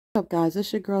What's up, guys?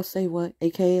 It's your girl Say What,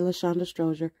 aka LaShonda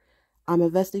Strozier. I'm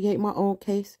investigating my own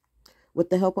case with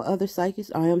the help of other psychics.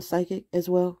 I am psychic as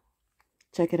well.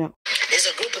 Check it out. There's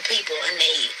a group of people and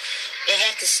they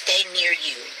have to stay near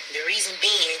you. The reason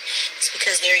being is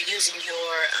because they're using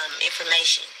your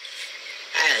information,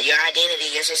 your identity,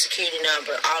 your social security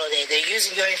number, all of that. They're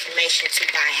using your information to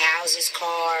buy houses,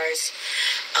 cars,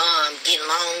 get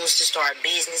loans to start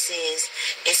businesses.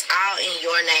 It's all in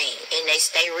your name, and they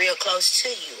stay real close to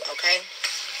you, okay?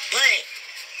 But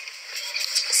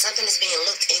something is being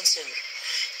looked into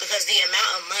because the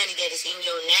amount of money that is in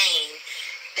your name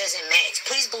doesn't match.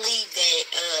 Please believe that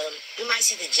you might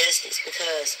see the justice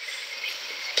because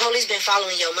police been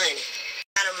following your money.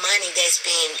 The amount of money that's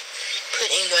been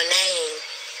put in your name,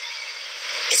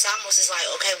 it's almost as like,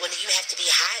 okay, well, you have to be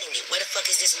hiding it. Where the fuck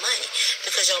is this money?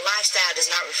 Because your lifestyle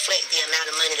does not reflect the amount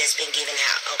of money that's been given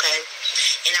out, okay?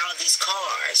 And all of these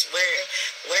cars,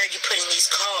 where are you putting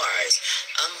these cars?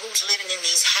 Who's living in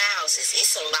these houses?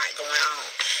 It's a lot going on.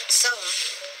 So,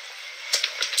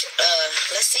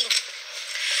 let's see.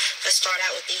 Let's start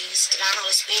out with these divine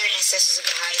Holy Spirit, ancestors of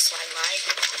the highest white light.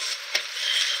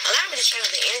 Allow me to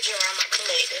channel the energy around my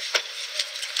collective.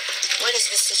 What is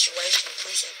this situation?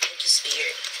 Please and thank you,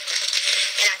 Spirit.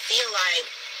 And I feel like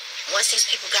once these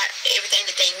people got everything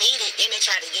that they needed, then they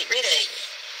tried to get rid of you.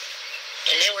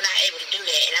 And they were not able to do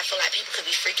that. And I feel like people could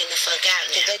be freaking the fuck out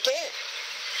now. They can.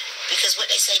 Because what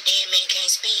they say, dead man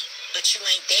can't speak, but you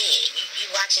ain't dead. You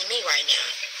watching me right now.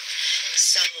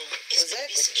 So it's gonna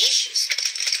be some issues.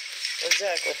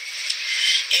 Exactly.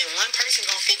 And one person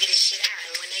gonna figure this shit out,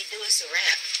 and when they do, it's a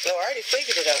wrap. They already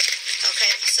figured it out.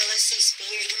 Okay, so let's see,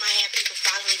 Spirit. You might have people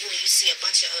following you, and you see a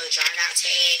bunch of drawn out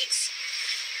tags.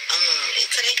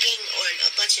 Could they getting, or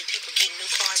a bunch of people getting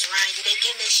new cars around you? They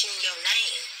getting that shit in your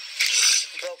name.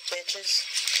 Broke bitches.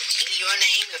 Your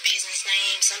name, your business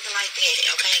name, something like that.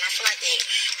 Okay, and I feel like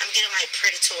I'm getting like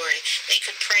predatory. They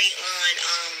could prey on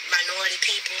minority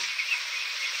people.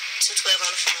 212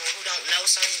 on the phone who don't know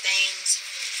certain things.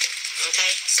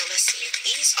 Okay, so let's see.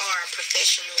 These are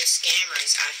professional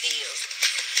scammers, I feel.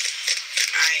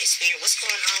 Alright, Spirit, what's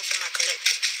going on for my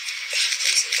collective?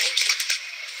 Please and thank you.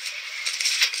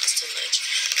 That's too much.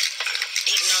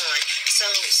 Deep knowing. So,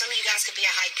 some of you guys could be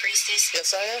a high priestess.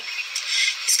 Yes, I am.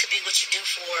 This could be what you do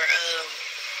for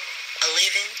a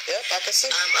living. Yep, I can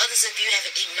see. Others of you have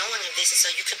a deep knowing of this, and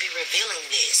so you could be revealing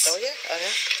this. Oh, yeah, I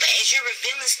am. But as you're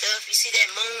revealing stuff, you see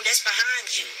that moon that's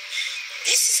behind you.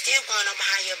 This is still going on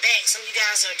behind your back. Some of you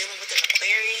guys are dealing with an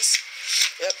Aquarius.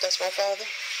 Yep, that's my father.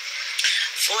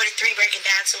 43 breaking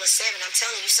down to a 7. I'm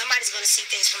telling you, somebody's going to see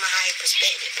things from a higher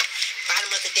perspective.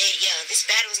 Bottom of the dead, yeah. This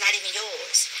battle is not even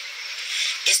yours.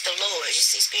 It's the Lord's. You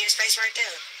see Spirit's face right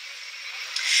there?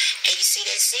 And you see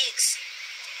that 6.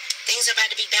 Things are about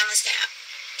to be balanced out.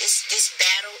 This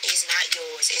battle is not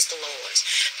yours. It's the Lord's.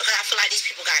 Because I feel like these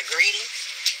people got greedy.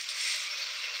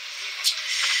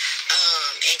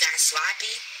 And got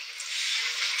sloppy.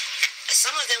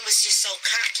 Some of them was just so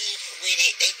cocky with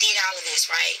it. They did all of this,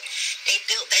 right? They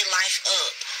built their life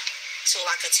up to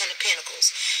like a 10 of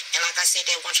Pentacles. And like I said,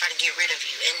 they want to try to get rid of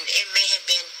you. And it may have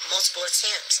been multiple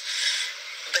attempts,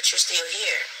 but you're still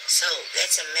here. So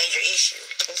that's a major issue.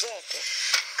 Exactly.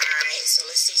 Alright, so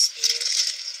let's see, Spirit.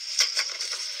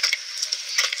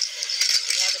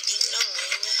 You have a deep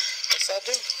knowing. Yes, I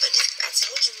do. But I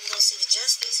told you we're going to see the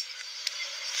justice.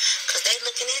 Because they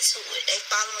looking into it. They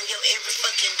following your every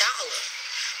fucking dollar.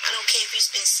 I don't care if you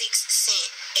spend 6 cents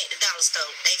at the dollar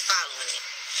store. They following it.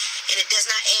 And it does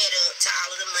not add up to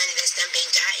all of the money that's done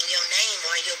been got in your name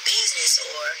or in your business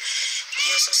or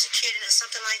your social security or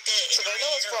something like that. So they know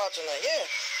it's fraudulent, yeah.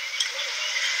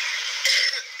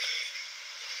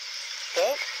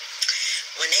 Yep.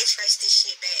 When they trace this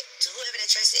shit back to whoever they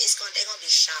trace it, they're gonna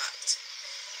be shocked.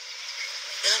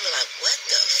 They're gonna be like, what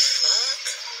the fuck?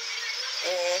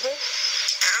 Mm-hmm.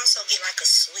 I also get like a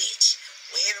switch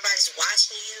where everybody's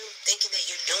watching you, thinking that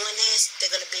you're doing this. They're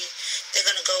gonna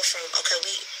go from, okay,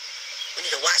 we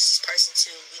need to watch this person to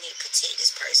we need to protect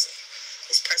this person.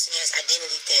 This person has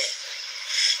identity theft.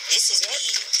 This is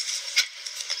big.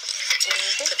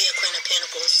 Could be a Queen of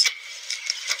Pentacles.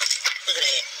 Look at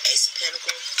that. Ace of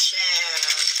Pentacles.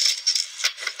 Child.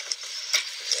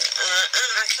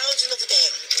 I told you, look at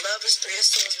that. Lovers, 3 of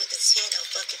Swords with the 10 of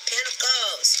fucking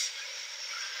Pentacles.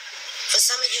 For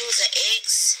some of you, it was an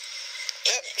ex.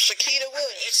 Yep, Shakita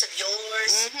Wood. An ex of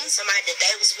yours. And somebody that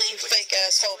they was with. Fake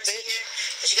asshole bitch. Here,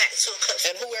 but you got the 2 of Cups.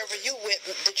 And whoever you with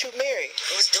that you married.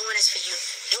 Who was doing this for you.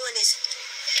 Doing this.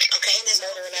 Okay, and there's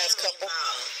murdering ass couple.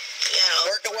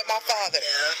 Yeah. Working with my father.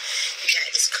 Yeah. You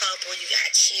got this couple, you got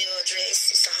children.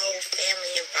 It's a whole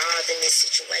family involved in this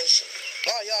situation.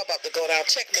 Oh, y'all about to go down.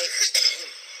 Checkmate.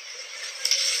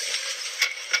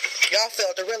 Y'all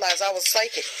failed to realize I was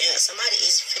psychic. Yeah, somebody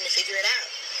is finna figure it out.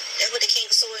 That's what the King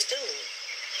of Swords do.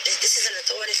 This is an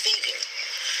authority figure.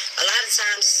 A lot of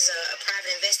times, this is a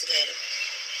private investigator.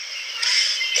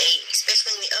 They,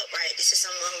 especially in the upright, this is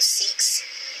someone who seeks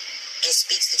and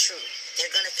speaks the truth.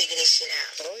 They're gonna figure this shit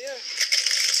out. Oh, yeah.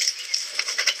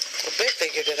 Well, they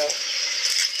figured it out.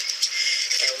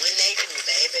 And when they do,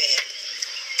 baby.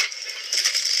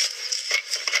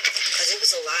 Because it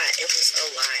was a lot. It was a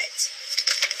lot.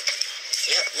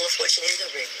 Yep, Wheel of Fortune in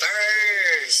the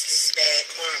reverse. This is bad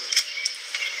karma.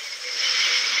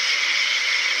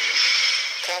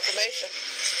 Confirmation.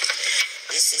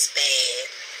 This is bad.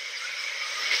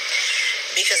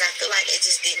 Because I feel like they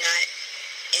just did not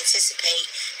anticipate.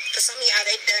 For some of y'all,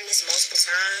 they've done this multiple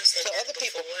times. To other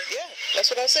people. Yeah,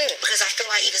 that's what I said. Because I feel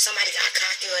like either somebody got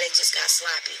cocky or they just got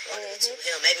sloppy. One of the two.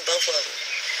 Hell, maybe both of them.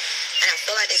 And I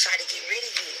feel like they tried to get rid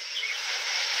of you.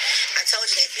 I told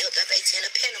you they built up a 10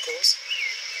 of Pentacles.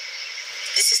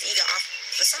 This is either off,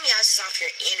 for some of y'all, this is off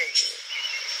your energy.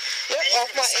 Yep,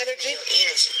 off my energy. Your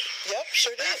energy. Yep,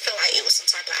 sure did. But I feel like it was some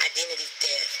type of identity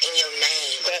theft in your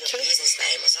name, or your business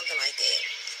name, or something like that.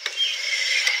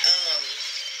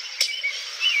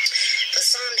 For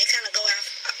some, they kind of go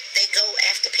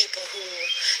after people who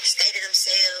stated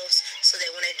themselves, so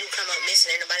that when they do come up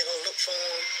missing, ain't nobody gonna look for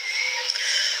them.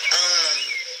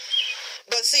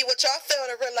 But see, what y'all fail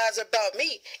to realize about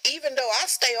me, even though I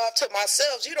stay off to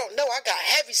myself, you don't know I got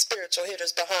heavy spiritual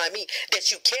hitters behind me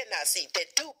that you cannot see,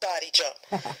 that do body jump.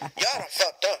 Y'all done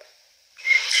fucked up.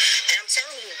 And I'm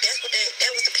telling you,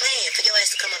 that was the plan, for your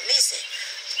ass to come up missing.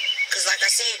 Because like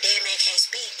I said, dead man can't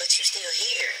speak, but you still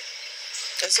here.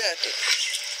 Exactly.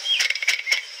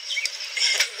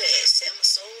 Seven of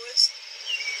Swords.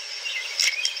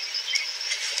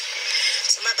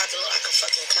 Somebody about to look like a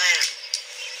fucking clown.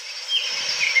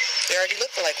 They already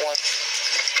look like one.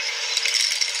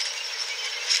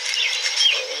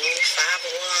 Five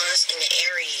of Wands in the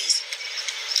Aries.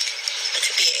 It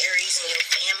could be an Aries in your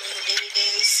family who did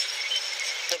this.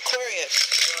 Aquarius.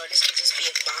 Or this could just be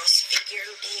a boss figure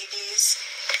who did this.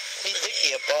 He think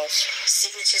he a boss.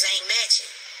 Signatures ain't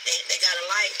matching. They got a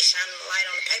light, shining a light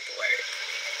on the paperwork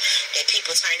that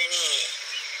people turning in.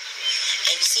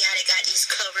 And you see how they got these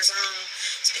covers on?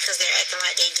 It's because they're acting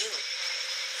like they do.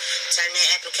 Turning in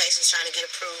applications, trying to get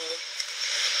approved.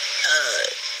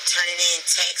 Turning in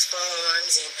tax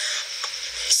forms and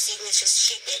signatures,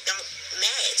 shit that don't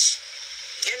match.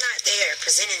 You're not there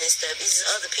presenting this stuff. These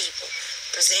are other people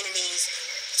presenting these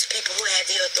to people who have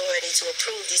the authority to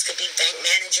approve. These could be bank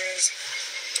managers.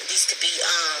 These could be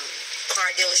car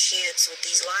dealerships with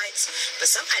these lights. But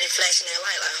somebody flashing that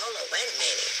light like, hold up, wait a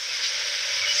minute.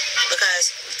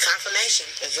 Because confirmation.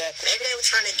 Exactly. Maybe they were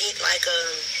trying to get like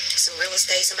some real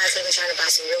estate. Somebody could have been trying to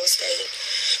buy some real estate,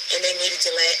 and they needed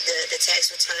to let the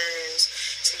tax returns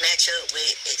to match up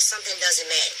with it. Something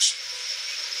doesn't match.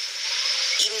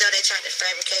 Even though they tried to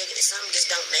fabricate it, some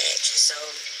just don't match. So,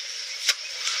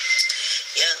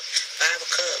 yeah, Five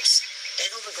of Cups. They're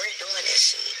gonna regret doing that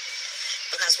shit.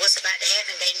 Because what's about to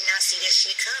happen, they did not see that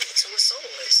shit coming. Two of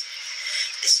Swords.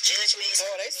 This judgment is...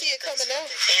 Oh, they see it coming now.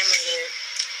 Family here.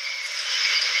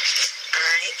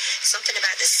 Alright. Something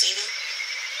about the city.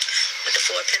 With the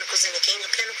Four of Pentacles and the King of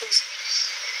Pentacles.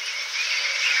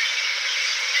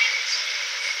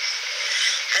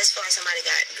 I just feel like somebody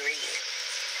got greedy.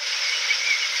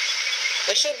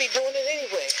 They should be doing it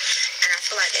anyway. And I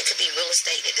feel like that could be real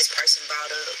estate that this person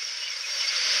bought up.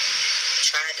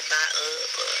 Tried to buy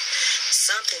up, or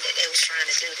something that they was trying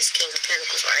to do. This King of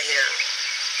Pentacles right here.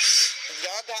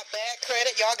 Y'all got bad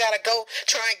credit. Y'all gotta go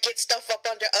try and get stuff up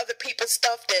under other people's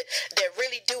stuff that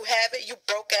really do have it. You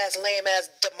broke ass, lame ass,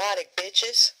 demonic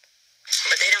bitches.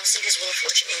 But they don't see this Wheel of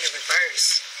Fortune in the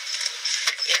reverse.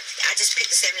 Yeah, I just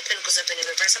picked the Seven of Pentacles up in the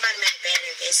reverse. Somebody made a bad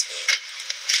investment.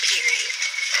 Period.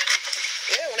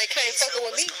 Yeah, when they can't fucking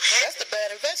with me, that's the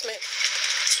bad investment.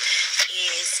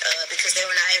 Is because they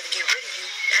were not able to get rid of you.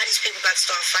 Now these people about to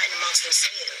start fighting amongst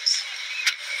themselves.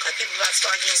 Because people about to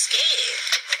start getting scared.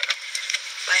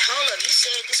 Like, hold up, you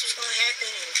said this was going to happen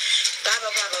and blah,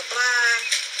 blah, blah, blah, blah.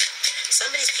 Some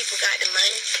of these people got the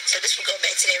money. So this will go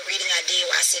back to that reading I did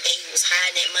where I said that he was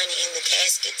hiding that money in the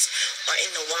caskets or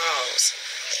in the walls.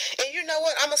 And you know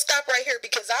what? I'm going to stop right here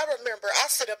because I remember I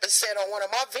sit up and said on one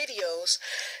of my videos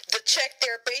to check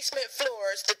their basement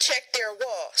floors, to check their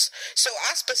walls. So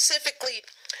I specifically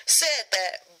said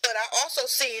that, but I also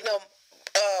seen them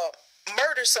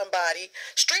murder somebody,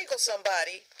 strangle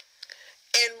somebody,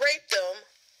 and rape them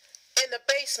in the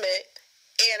basement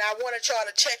and I wanted y'all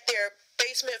to check their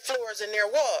basement floors and their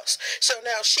walls. So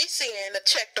now she's saying to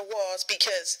check the walls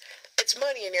because it's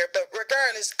money in there. But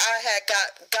regardless,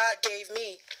 God gave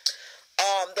me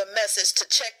the message to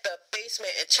check the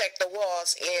basement and check the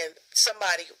walls, and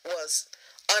somebody was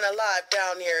unalive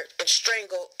down there and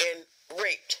strangled and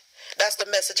raped. That's the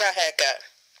message I had got.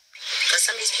 Because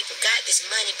some of these people got this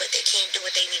money, but they can't do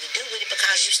what they need to do with it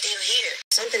because you're still here.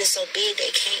 Something is so big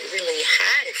they can't really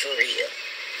hide it for real.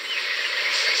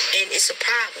 And it's a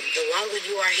problem. The longer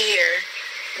you are here,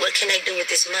 what can they do with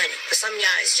this money? For some of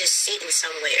y'all, it's just sitting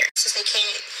somewhere. Since they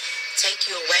can't take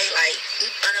you away, like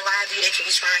unalive you, they could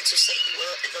be trying to set you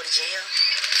up to go to jail.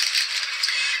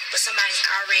 But somebody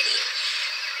already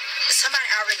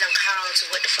done caught on to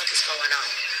what the fuck is going on.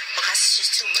 Because it's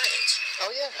just too much.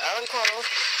 Oh yeah, I done caught on.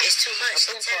 It's too much.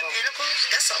 Ten of Pentacles,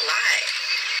 that's a lie.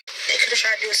 They could have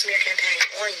tried to do a smear campaign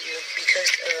on you because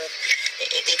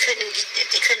they couldn't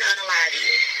unalive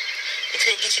you. They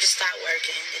couldn't get you to stop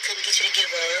working. They couldn't get you to give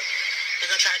up.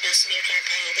 They're going to try to do a smear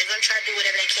campaign. They're going to try to do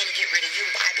whatever they can to get rid of you.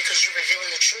 Why? Because you're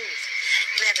revealing the truth.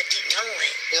 You have a deep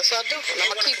knowing. Yes, I do. And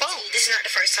I'm going to keep on. This is not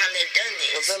the first time they've done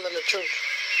this. Revealing the truth.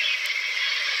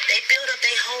 They build up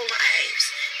their whole lives.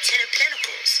 10 of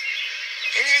Pentacles.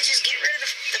 And then they just get rid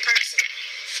of the person.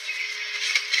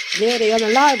 Yeah, they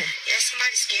unalive them. Yeah,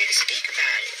 somebody's scared to speak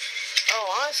about it.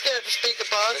 Oh, I ain't scared to speak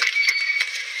about it.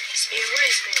 Spirit, what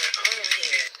is going on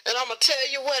here? And I'm going to tell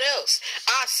you what else.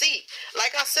 I see.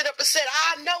 Like I sit up and said,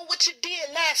 I know what you did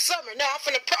last summer. Now I'm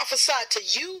finna prophesy to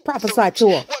you. Prophesy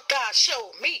to her. What God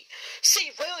showed me.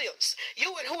 C. Williams,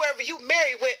 you and whoever you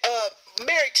married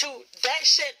to, that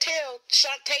Chantel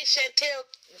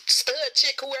stud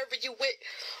chick, whoever you with,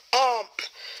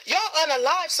 y'all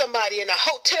unalive somebody in a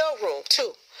hotel room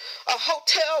too. A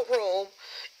hotel room.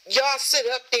 Y'all sit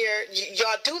up there,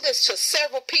 y'all do this to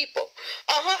several people.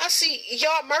 I see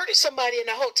y'all murdered somebody in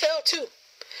a hotel too.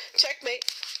 Checkmate.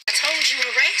 I told you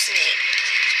harassment.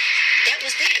 That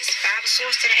was this. 5 of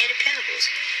Swords to the 8 of Pentacles.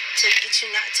 To get you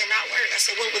to not work. I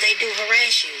said, what would they do?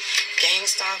 Harass you. Gang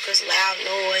stalkers, loud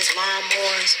noise,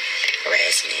 lawnmowers,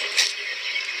 harassment.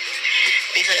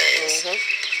 Because,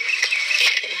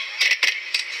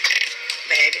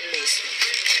 baby, listen.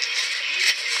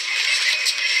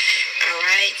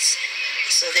 Alright,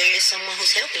 so there is someone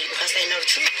who's helping you because they know the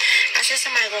truth. I said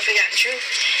somebody gonna figure out the truth.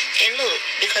 And look,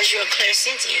 because you're a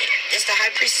clairsentient, that's the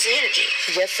high priestess energy.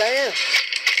 Yes, I am.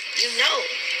 You know.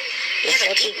 You have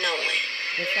a deep knowing.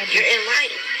 You're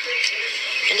enlightened.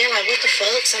 And they're like, what the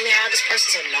fuck? Some of y'all, this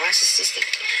person's a narcissistic.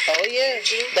 Oh yeah,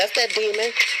 energy. That's that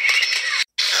demon.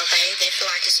 Okay, they feel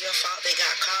like it's your fault they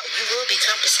got caught. You will be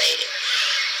compensated.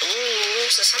 Ooh,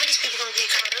 so some of these people gonna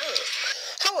get caught up.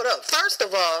 Hold up. First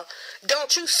of all,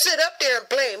 don't you sit up there and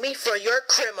blame me for your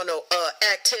criminal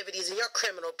activities and your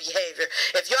criminal behavior.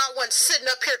 If y'all wasn't sitting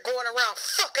up here going around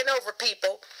fucking over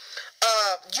people,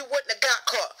 you wouldn't have got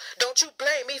caught. Don't you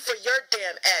blame me for your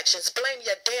damn actions. Blame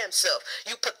your damn self,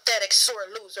 you pathetic sore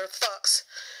loser fucks.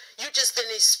 You just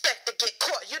didn't expect to get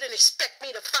caught. You didn't expect me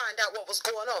to find out what was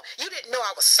going on. You didn't know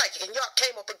I was psychic, and y'all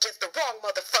came up against the wrong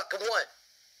motherfucking one.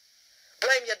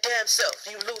 Blame your damn self,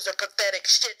 you loser pathetic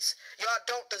shits. Y'all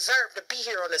don't deserve to be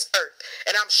here on this earth.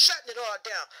 And I'm shutting it all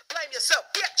down. Blame yourself,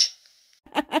 bitch.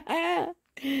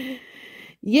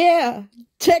 Yeah.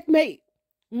 Checkmate.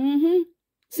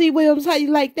 C. Williams, how you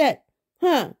like that?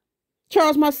 Huh?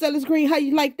 Charles Marcellus Green, how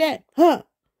you like that? Huh?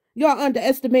 Y'all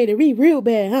underestimated me real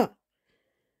bad, huh?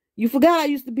 You forgot I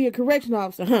used to be a correction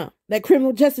officer, huh? That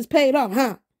criminal justice paid off,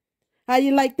 huh? How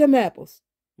you like them apples?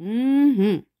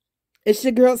 It's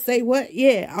your girl Say What?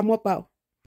 Yeah, I'm up out.